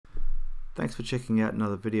Thanks for checking out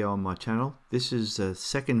another video on my channel. This is the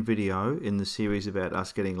second video in the series about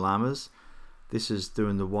us getting llamas. This is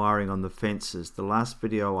doing the wiring on the fences. The last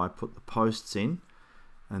video I put the posts in,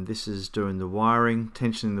 and this is doing the wiring,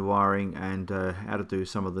 tensioning the wiring, and how to do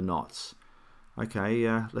some of the knots. Okay,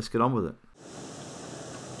 let's get on with it.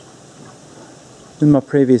 In my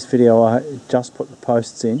previous video I just put the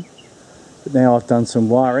posts in, but now I've done some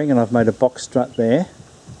wiring and I've made a box strut there.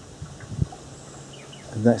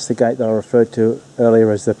 And that's the gate that I referred to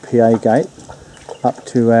earlier as the PA gate up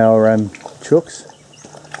to our chooks.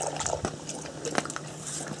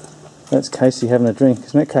 That's Casey having a drink,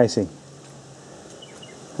 isn't it, Casey?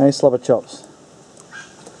 Hey, slobber chops.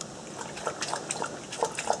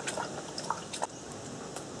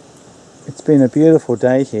 It's been a beautiful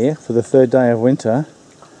day here for the third day of winter.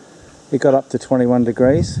 It got up to 21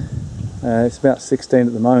 degrees. It's about 16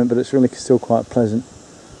 at the moment, but it's really still quite pleasant.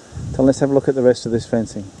 So let's have a look at the rest of this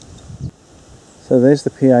fencing. So there's the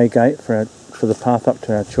PA gate for the path up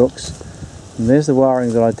to our chooks. And there's the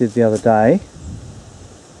wiring that I did the other day,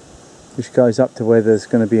 which goes up to where there's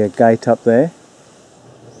going to be a gate up there.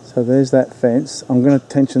 So there's that fence. I'm going to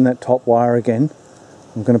tension that top wire again.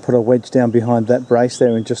 I'm going to put a wedge down behind that brace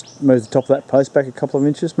there and just move the top of that post back a couple of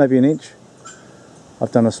inches, maybe an inch.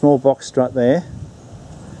 I've done a small box strut there,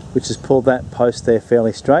 which has pulled that post there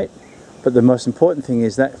fairly straight. But the most important thing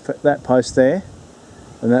is that post there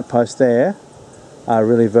and that post there are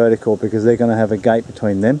really vertical because they're going to have a gate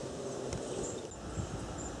between them.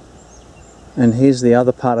 And here's the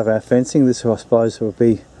other part of our fencing. This, I suppose, will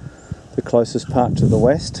be the closest part to the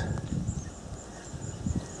west.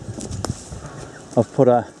 I've put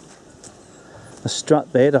a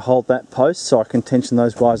strut there to hold that post so I can tension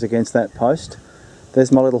those wires against that post.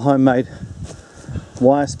 There's my little homemade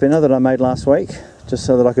wire spinner that I made last week, just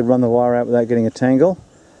so that I could run the wire out without getting a tangle.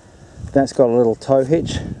 That's got a little tow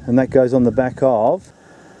hitch, and that goes on the back of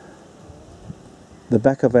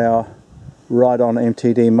our ride-on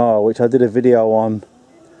MTD mower, which I did a video on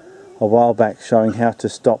a while back showing how to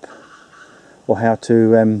stop or how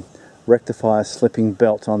to rectify a slipping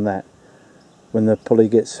belt on that when the pulley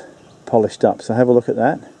gets polished up. So have a look at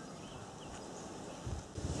that.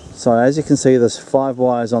 So as you can see, there's 5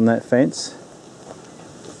 wires on that fence,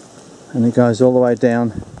 and it goes all the way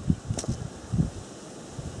down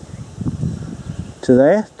to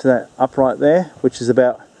there, to that upright there, which is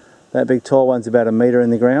about, that big tall one's about 1 metre in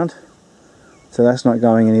the ground, so that's not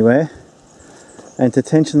going anywhere. And to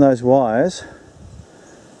tension those wires,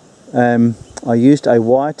 I used a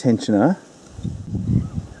wire tensioner.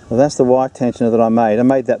 Well, that's the wire tensioner that I made. I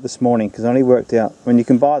made that this morning because I only worked out, when you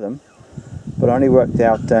can buy them, but I only worked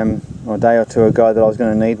out a day or two ago that I was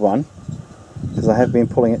going to need one, because I have been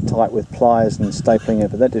pulling it tight with pliers and stapling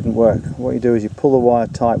it, but that didn't work. What you do is you pull the wire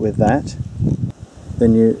tight with that,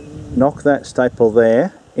 then you knock that staple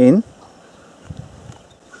there in,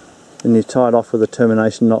 and you tie it off with a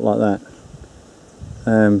termination knot like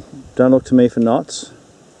that. Don't look to me for knots,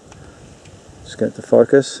 just get it to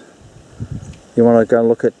focus. You want to go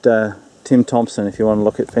look at Tim Thompson if you want to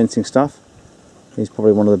look at fencing stuff. He's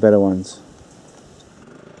probably one of the better ones.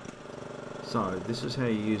 So this is how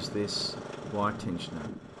you use this wire tensioner.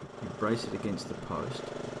 You brace it against the post,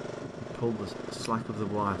 you pull the slack of the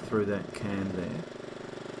wire through that can there,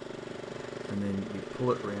 and then you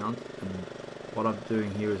pull it round, and what I'm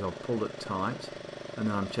doing here is I'll pull it tight, and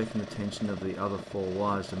then I'm checking the tension of the other 4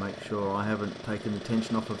 wires to make sure I haven't taken the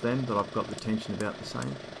tension off of them, that I've got the tension about the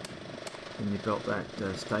same. Then you belt that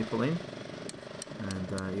staple in,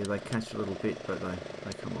 and yeah, they catch a little bit, but they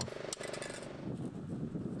come off.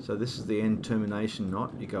 So this is the end termination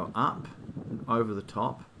knot. You go up and over the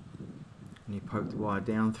top, and you poke the wire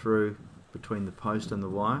down through between the post and the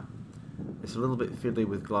wire. It's a little bit fiddly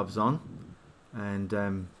with gloves on, and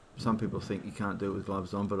some people think you can't do it with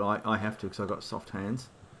gloves on, but I have to because I've got soft hands.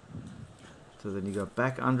 So then you go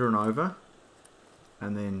back under and over,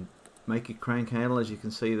 and then make your crank handle, as you can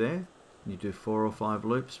see there. You do 4 or 5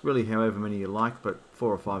 loops, really however many you like, but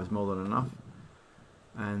 4 or 5 is more than enough.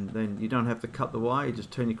 And then you don't have to cut the wire, you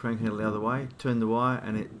just turn your crank handle the other way, turn the wire,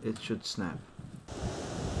 and it should snap.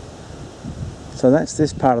 So that's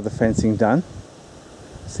this part of the fencing done.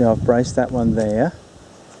 See, I've braced that one there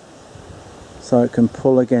so it can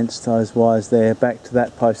pull against those wires there back to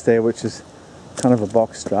that post there, which is kind of a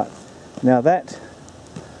box strut. Now that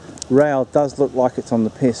rail does look like it's on the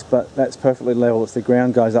piss, but that's perfectly level as the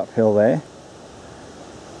ground goes uphill there.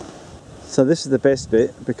 So this is the best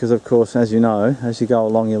bit because, of course, as you know, as you go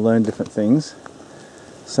along you learn different things.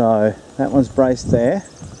 So that one's braced there.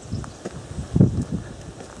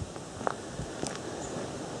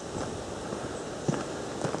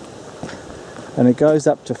 And it goes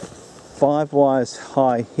up to 5 wires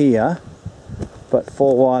high here, but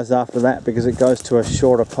 4 wires after that because it goes to a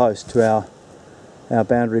shorter post, to our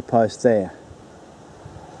boundary post there.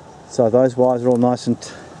 So those wires are all nice and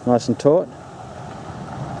taut.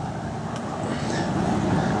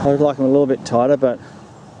 I would like them a little bit tighter, but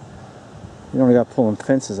you don't want to go pulling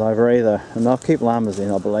fences over either, and they'll keep llamas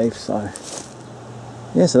in, I believe. So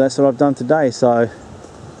yeah, so that's what I've done today. So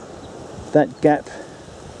that gap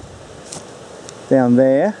down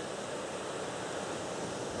there,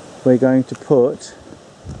 we're going to put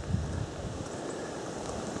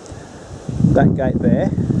that gate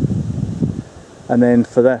there, and then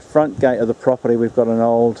for that front gate of the property we've got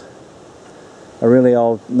a really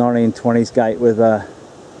old 1920s gate with the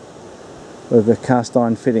cast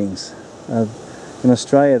iron fittings. In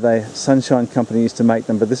Australia, the Sunshine Company used to make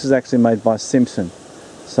them, but this is actually made by Simpson.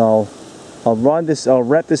 So I'll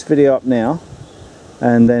wrap this video up now,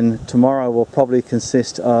 and then tomorrow will probably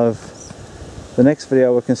consist of, the next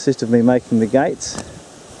video will consist of me making the gates,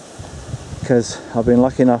 because I've been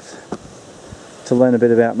lucky enough to learn a bit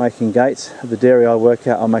about making gates. At the dairy I work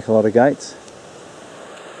at, I'll make a lot of gates.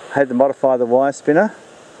 I had to modify the wire spinner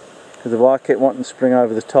because the wire kept wanting to spring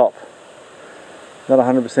over the top. Not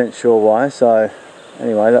 100% sure why, so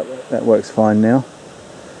anyway, that works fine now.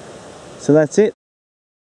 So that's it.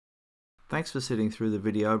 Thanks for sitting through the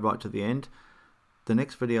video right to the end. The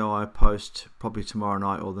next video I post probably tomorrow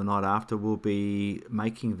night or the night after will be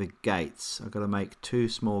making the gates. I've got to make 2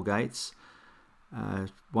 small gates,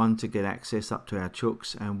 one to get access up to our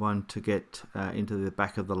chooks and one to get into the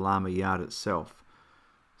back of the llama yard itself.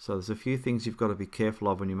 So there's a few things you've got to be careful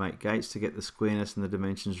of when you make gates to get the squareness and the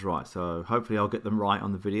dimensions right. So hopefully I'll get them right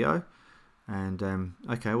on the video. And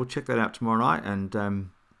okay, we'll check that out tomorrow night.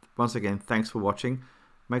 And once again, thanks for watching.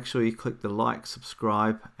 Make sure you click the like,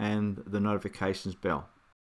 subscribe and the notifications bell.